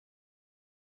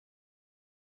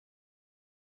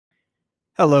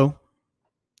Hello.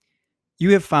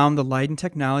 You have found the Leyden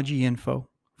Technology Info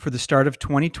for the start of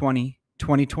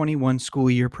 2020-2021 school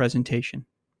year presentation.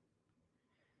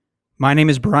 My name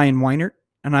is Brian Weinert,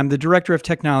 and I'm the Director of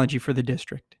Technology for the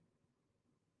district.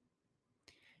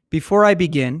 Before I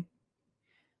begin,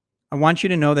 I want you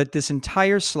to know that this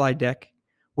entire slide deck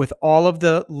with all of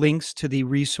the links to the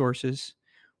resources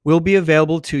will be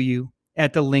available to you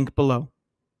at the link below.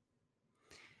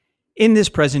 In this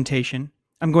presentation,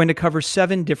 I'm going to cover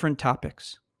 7 different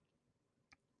topics: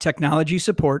 technology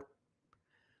support,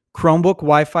 Chromebook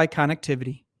Wi-Fi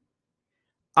connectivity,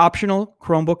 optional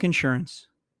Chromebook insurance,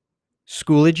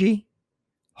 Schoology,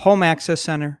 Home Access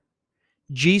Center,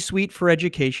 G Suite for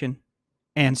education,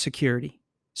 and security.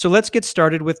 So let's get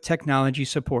started with technology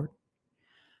support.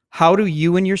 How do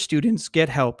you and your students get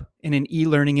help in an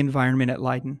e-learning environment at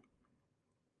Leyden?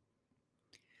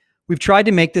 We've tried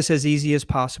to make this as easy as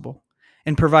possible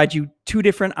and provide you 2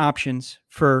 different options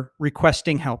for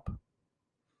requesting help.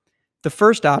 The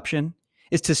first option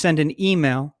is to send an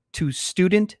email to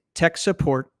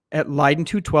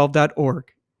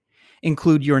studenttechsupport@leyden212.org.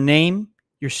 Include your name,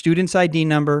 your student's ID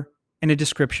number, and a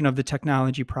description of the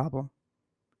technology problem.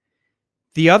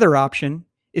 The other option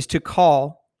is to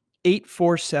call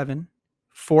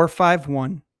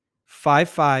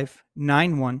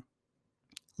 847-451-5591,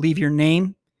 leave your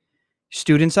name,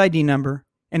 student's ID number,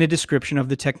 and a description of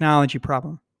the technology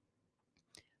problem.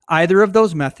 Either of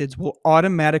those methods will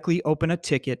automatically open a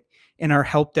ticket in our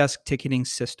help desk ticketing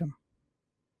system.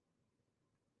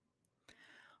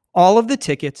 All of the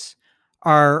tickets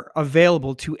are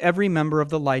available to every member of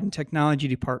the Leyden Technology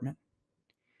Department.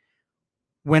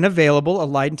 When available, a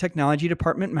Leyden Technology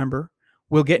Department member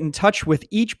will get in touch with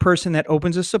each person that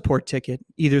opens a support ticket,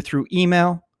 either through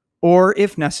email or,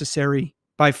 if necessary,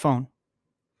 by phone.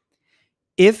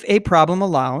 If a problem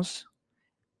allows,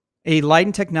 a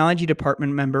Leyden Technology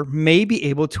Department member may be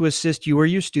able to assist you or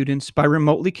your students by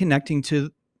remotely connecting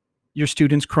to your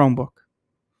student's Chromebook.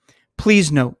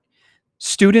 Please note,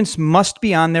 students must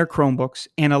be on their Chromebooks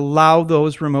and allow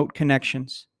those remote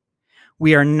connections.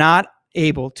 We are not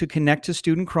able to connect to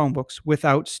student Chromebooks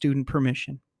without student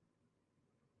permission.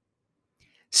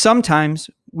 Sometimes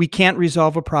we can't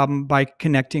resolve a problem by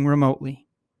connecting remotely.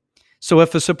 So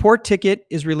if a support ticket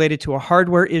is related to a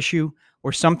hardware issue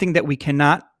or something that we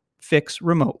cannot fix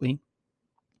remotely,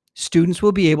 students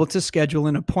will be able to schedule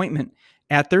an appointment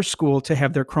at their school to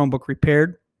have their Chromebook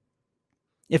repaired.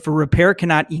 If a repair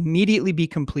cannot immediately be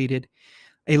completed,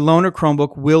 a loaner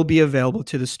Chromebook will be available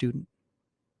to the student.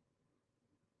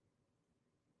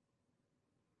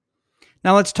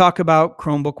 Now let's talk about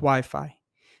Chromebook Wi-Fi.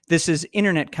 This is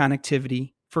internet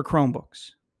connectivity for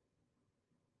Chromebooks.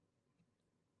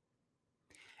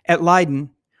 At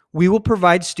Leyden, we will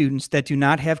provide students that do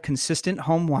not have consistent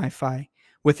home Wi-Fi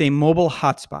with a mobile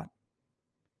hotspot.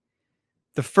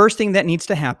 The first thing that needs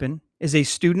to happen is a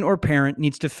student or parent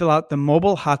needs to fill out the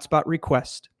mobile hotspot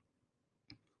request.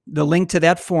 The link to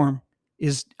that form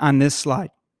is on this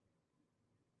slide.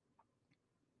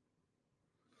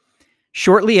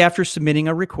 Shortly after submitting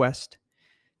a request,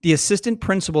 the assistant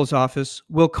principal's office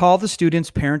will call the student's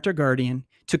parent or guardian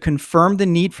to confirm the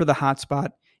need for the hotspot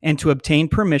and to obtain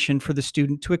permission for the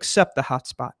student to accept the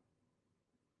hotspot.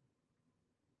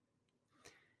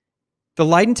 The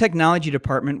Leyden Technology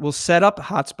Department will set up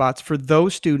hotspots for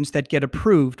those students that get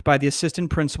approved by the assistant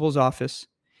principal's office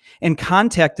and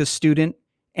contact the student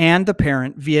and the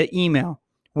parent via email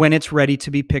when it's ready to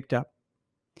be picked up.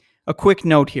 A quick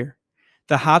note here.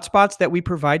 The hotspots that we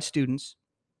provide students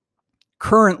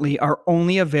currently are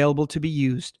only available to be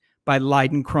used by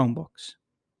Leyden Chromebooks.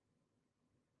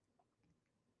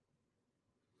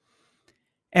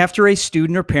 After a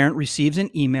student or parent receives an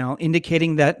email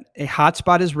indicating that a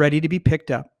hotspot is ready to be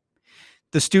picked up,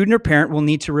 the student or parent will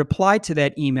need to reply to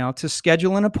that email to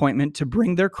schedule an appointment to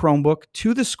bring their Chromebook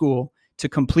to the school to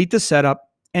complete the setup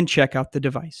and check out the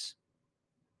device.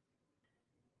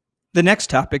 The next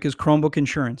topic is Chromebook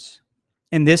Insurance,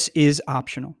 and this is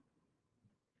optional.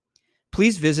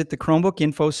 Please visit the Chromebook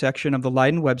Info section of the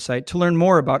Leyden website to learn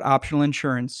more about optional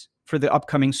insurance for the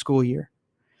upcoming school year.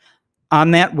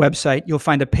 On that website, you'll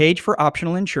find a page for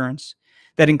optional insurance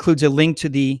that includes a link to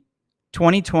the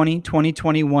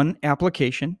 2020-2021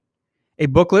 application, a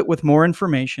booklet with more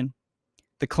information,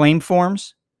 the claim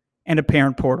forms, and a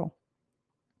parent portal.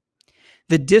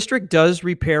 The district does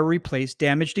repair or replace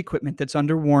damaged equipment that's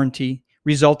under warranty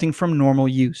resulting from normal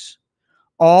use.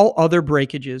 All other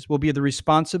breakages will be the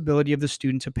responsibility of the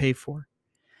student to pay for.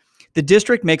 The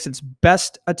district makes its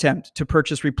best attempt to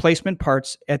purchase replacement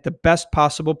parts at the best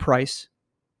possible price.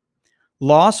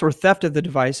 Loss or theft of the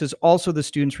device is also the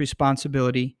student's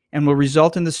responsibility and will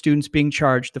result in the students being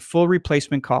charged the full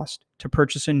replacement cost to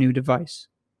purchase a new device.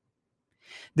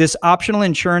 This optional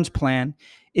insurance plan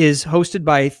is hosted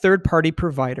by a third-party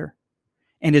provider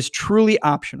and is truly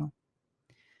optional.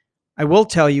 I will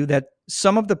tell you that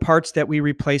some of the parts that we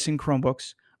replace in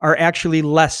Chromebooks are actually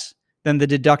less than the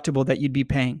deductible that you'd be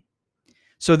paying.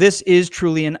 So this is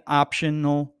truly an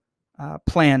optional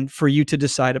plan for you to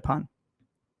decide upon.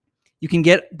 You can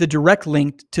get the direct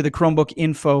link to the Chromebook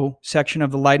Info section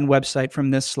of the Leyden website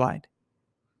from this slide.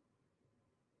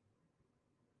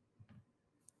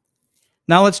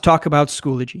 Now let's talk about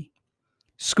Schoology.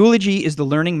 Schoology is the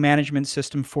learning management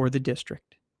system for the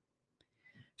district.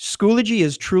 Schoology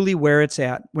is truly where it's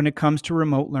at when it comes to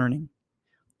remote learning.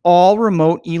 All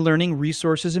remote e-learning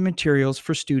resources and materials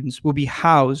for students will be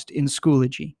housed in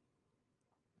Schoology.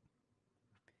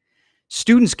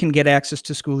 Students can get access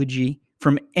to Schoology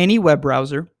from any web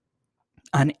browser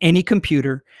on any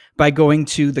computer by going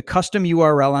to the custom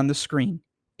URL on the screen,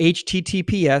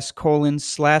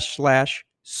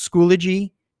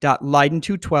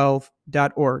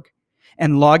 https://schoology.leyden212.org,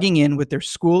 and logging in with their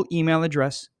school email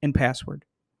address and password.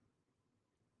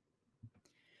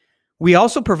 We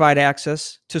also provide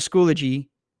access to Schoology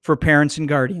for parents and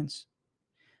guardians.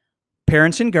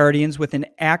 Parents and guardians with an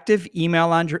active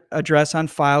email address on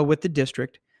file with the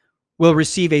district will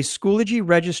receive a Schoology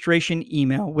registration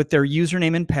email with their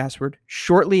username and password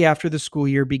shortly after the school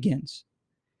year begins.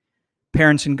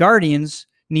 Parents and guardians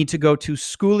need to go to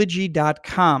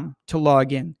Schoology.com to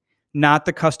log in, not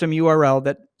the custom URL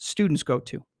that students go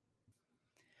to.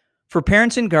 For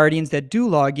parents and guardians that do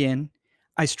log in,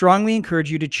 I strongly encourage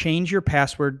you to change your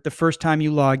password the first time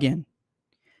you log in.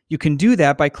 You can do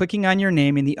that by clicking on your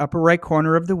name in the upper right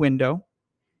corner of the window,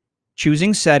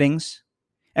 choosing Settings,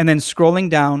 and then scrolling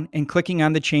down and clicking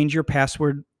on the Change Your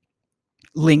Password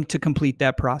link to complete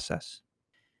that process.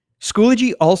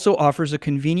 Schoology also offers a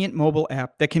convenient mobile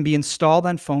app that can be installed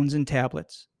on phones and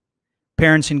tablets.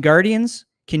 Parents and guardians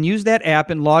can use that app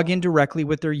and log in directly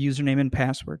with their username and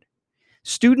password.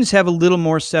 Students have a little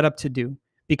more setup to do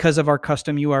because of our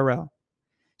custom URL.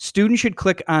 Students should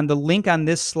click on the link on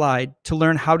this slide to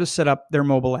learn how to set up their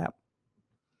mobile app.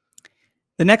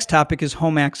 The next topic is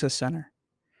Home Access Center.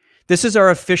 This is our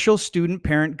official student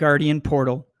parent guardian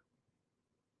portal.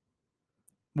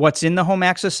 What's in the Home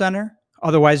Access Center,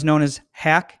 otherwise known as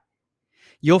HAC?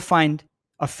 You'll find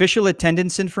official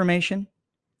attendance information,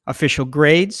 official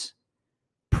grades,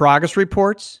 progress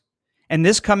reports, and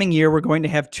this coming year we're going to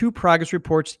have 2 progress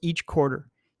reports each quarter.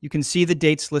 You can see the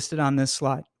dates listed on this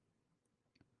slide.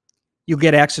 You'll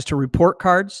get access to report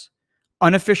cards,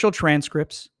 unofficial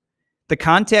transcripts, the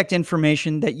contact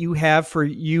information that you have for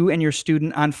you and your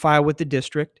student on file with the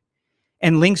district,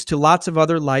 and links to lots of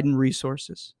other Leyden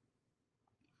resources.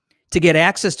 To get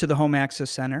access to the Home Access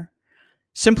Center,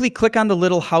 simply click on the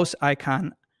little house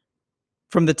icon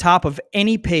from the top of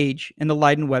any page in the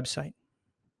Leyden website.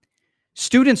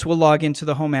 Students will log into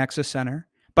the Home Access Center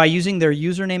by using their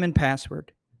username and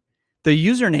password. The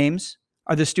usernames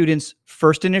are the student's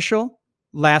first initial,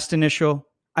 last initial,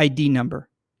 ID number.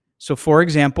 So for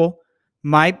example,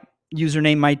 my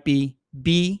username might be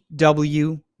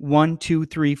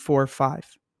BW12345.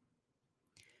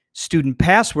 Student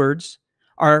passwords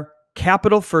are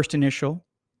capital first initial,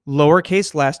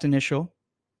 lowercase last initial,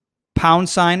 pound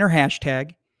sign or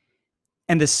hashtag,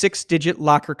 and the 6-digit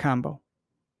locker combo.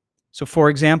 So for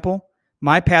example,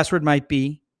 my password might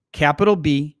be capital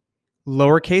B,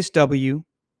 lowercase w,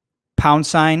 pound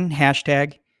sign,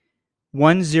 hashtag,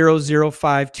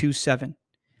 100527.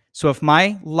 So if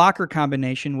my locker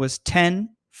combination was 10,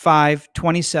 5,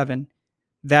 27,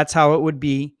 that's how it would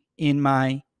be in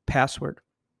my password.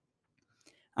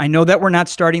 I know that we're not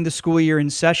starting the school year in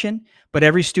session, but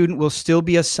every student will still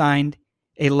be assigned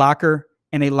a locker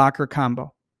and a locker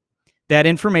combo. That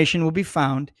information will be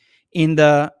found in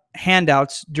the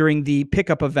handouts during the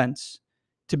pickup events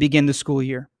to begin the school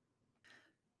year.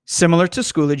 Similar to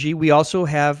Schoology, we also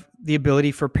have the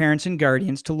ability for parents and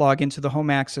guardians to log into the Home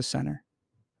Access Center.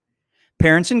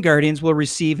 Parents and guardians will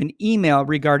receive an email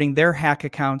regarding their HAC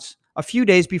accounts a few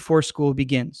days before school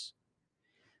begins.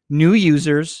 New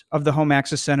users of the Home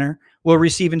Access Center will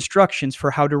receive instructions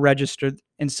for how to register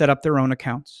and set up their own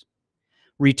accounts.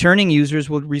 Returning users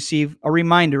will receive a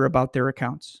reminder about their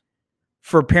accounts.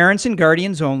 For parents and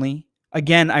guardians only,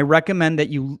 again, I recommend that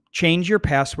you change your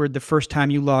password the first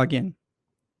time you log in.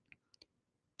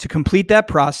 To complete that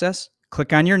process,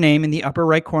 click on your name in the upper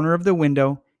right corner of the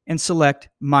window and select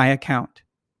My Account.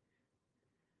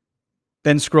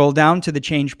 Then scroll down to the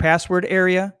Change Password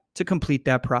area to complete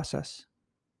that process.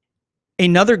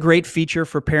 Another great feature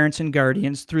for parents and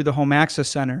guardians through the Home Access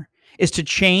Center is to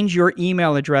change your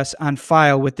email address on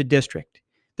file with the district.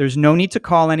 There's no need to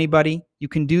call anybody. You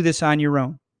can do this on your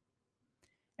own.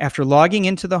 After logging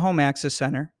into the Home Access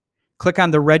Center, click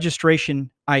on the registration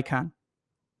icon.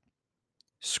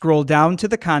 Scroll down to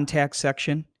the Contact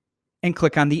section and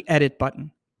click on the Edit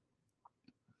button.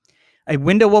 A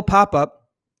window will pop up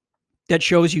that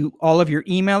shows you all of your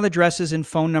email addresses and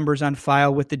phone numbers on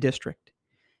file with the district.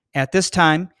 At this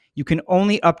time, you can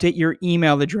only update your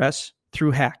email address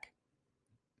through Hack.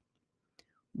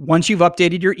 Once you've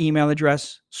updated your email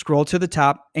address, scroll to the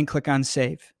top and click on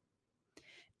Save.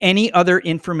 Any other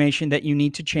information that you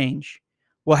need to change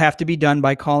will have to be done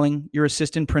by calling your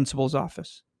assistant principal's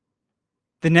office.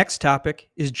 The next topic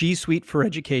is G Suite for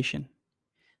Education.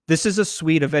 This is a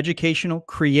suite of educational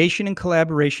creation and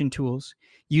collaboration tools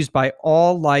used by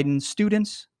all Leyden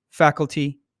students,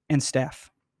 faculty, and staff.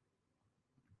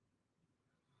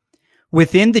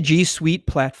 Within the G Suite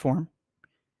platform,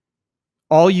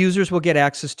 all users will get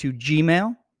access to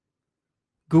Gmail,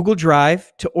 Google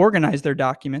Drive to organize their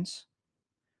documents,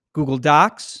 Google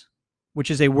Docs,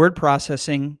 which is a word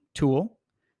processing tool,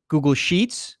 Google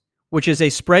Sheets, which is a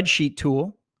spreadsheet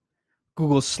tool,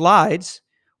 Google Slides,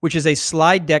 which is a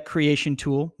slide deck creation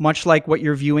tool, much like what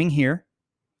you're viewing here,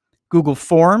 Google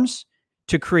Forms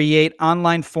to create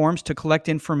online forms to collect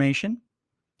information,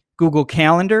 Google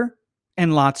Calendar,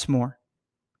 and lots more.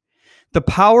 The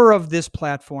power of this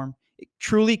platform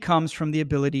truly comes from the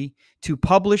ability to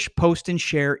publish, post, and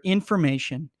share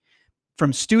information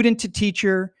from student to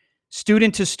teacher,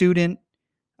 student to student,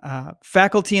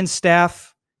 faculty and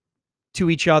staff to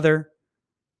each other.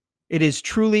 It is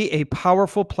truly a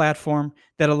powerful platform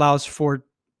that allows for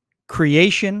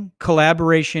creation,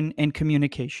 collaboration, and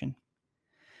communication.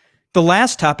 The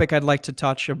last topic I'd like to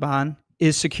touch upon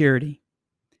is security,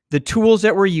 the tools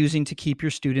that we're using to keep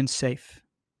your students safe.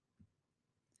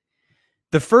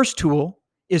 The first tool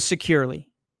is Securely.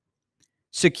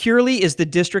 Securely is the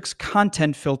district's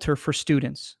content filter for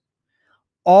students.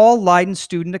 All Leyden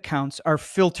student accounts are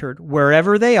filtered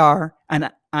wherever they are and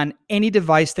on any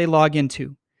device they log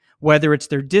into, whether it's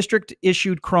their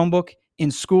district-issued Chromebook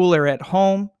in school or at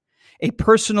home, a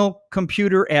personal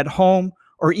computer at home,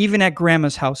 or even at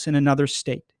grandma's house in another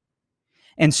state.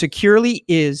 And Securely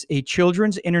is a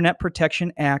Children's Internet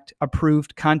Protection Act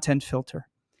approved content filter.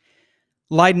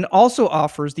 Leyden also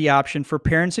offers the option for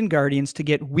parents and guardians to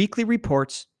get weekly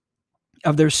reports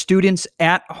of their students'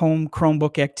 at-home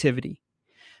Chromebook activity.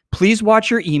 Please watch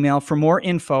your email for more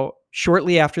info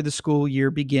shortly after the school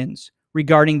year begins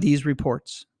regarding these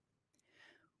reports.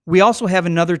 We also have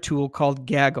another tool called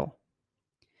Gaggle.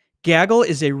 Gaggle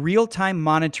is a real-time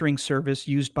monitoring service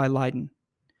used by Leyden.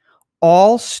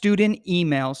 All student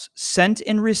emails sent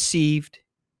and received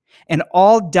and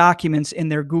all documents in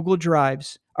their Google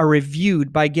Drives are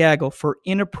reviewed by Gaggle for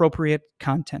inappropriate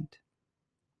content.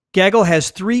 Gaggle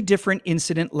has 3 different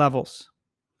incident levels.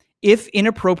 If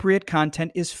inappropriate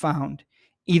content is found,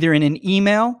 either in an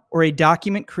email or a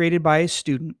document created by a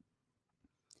student,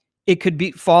 it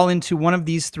could fall into one of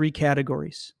these 3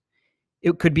 categories.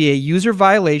 It could be a user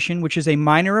violation, which is a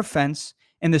minor offense,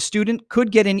 and the student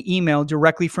could get an email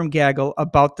directly from Gaggle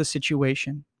about the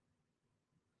situation.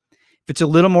 If it's a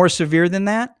little more severe than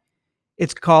that,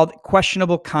 it's called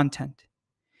questionable content.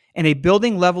 And a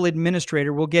building level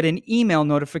administrator will get an email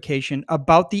notification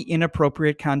about the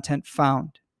inappropriate content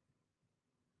found.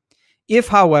 If,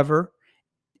 however,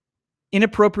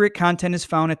 inappropriate content is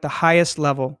found at the highest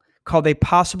level, called a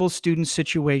possible student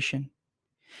situation,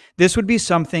 this would be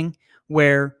something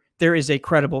where there is a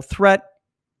credible threat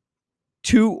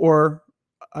to or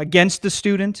against the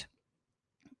student,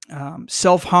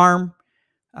 self-harm,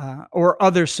 or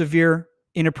other severe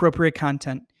inappropriate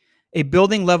content. A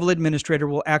building level administrator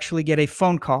will actually get a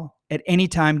phone call at any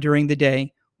time during the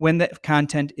day when the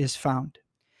content is found.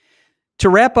 To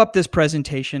wrap up this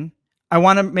presentation, I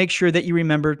want to make sure that you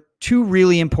remember 2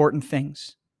 really important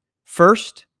things.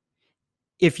 First,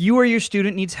 if you or your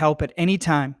student needs help at any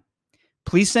time,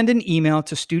 please send an email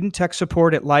to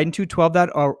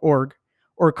studenttechsupport@leyden212.org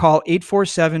or call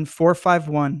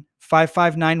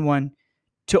 847-451-5591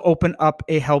 to open up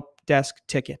a help desk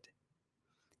ticket.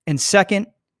 And second,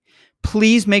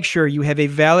 please make sure you have a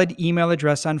valid email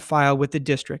address on file with the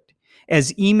district,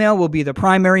 as email will be the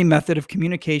primary method of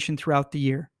communication throughout the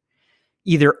year.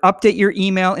 Either update your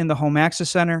email in the Home Access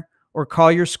Center or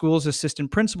call your school's assistant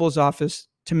principal's office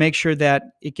to make sure that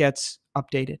it gets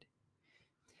updated.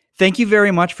 Thank you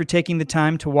very much for taking the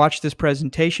time to watch this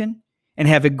presentation, and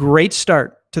have a great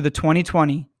start to the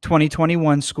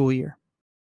 2020-2021 school year.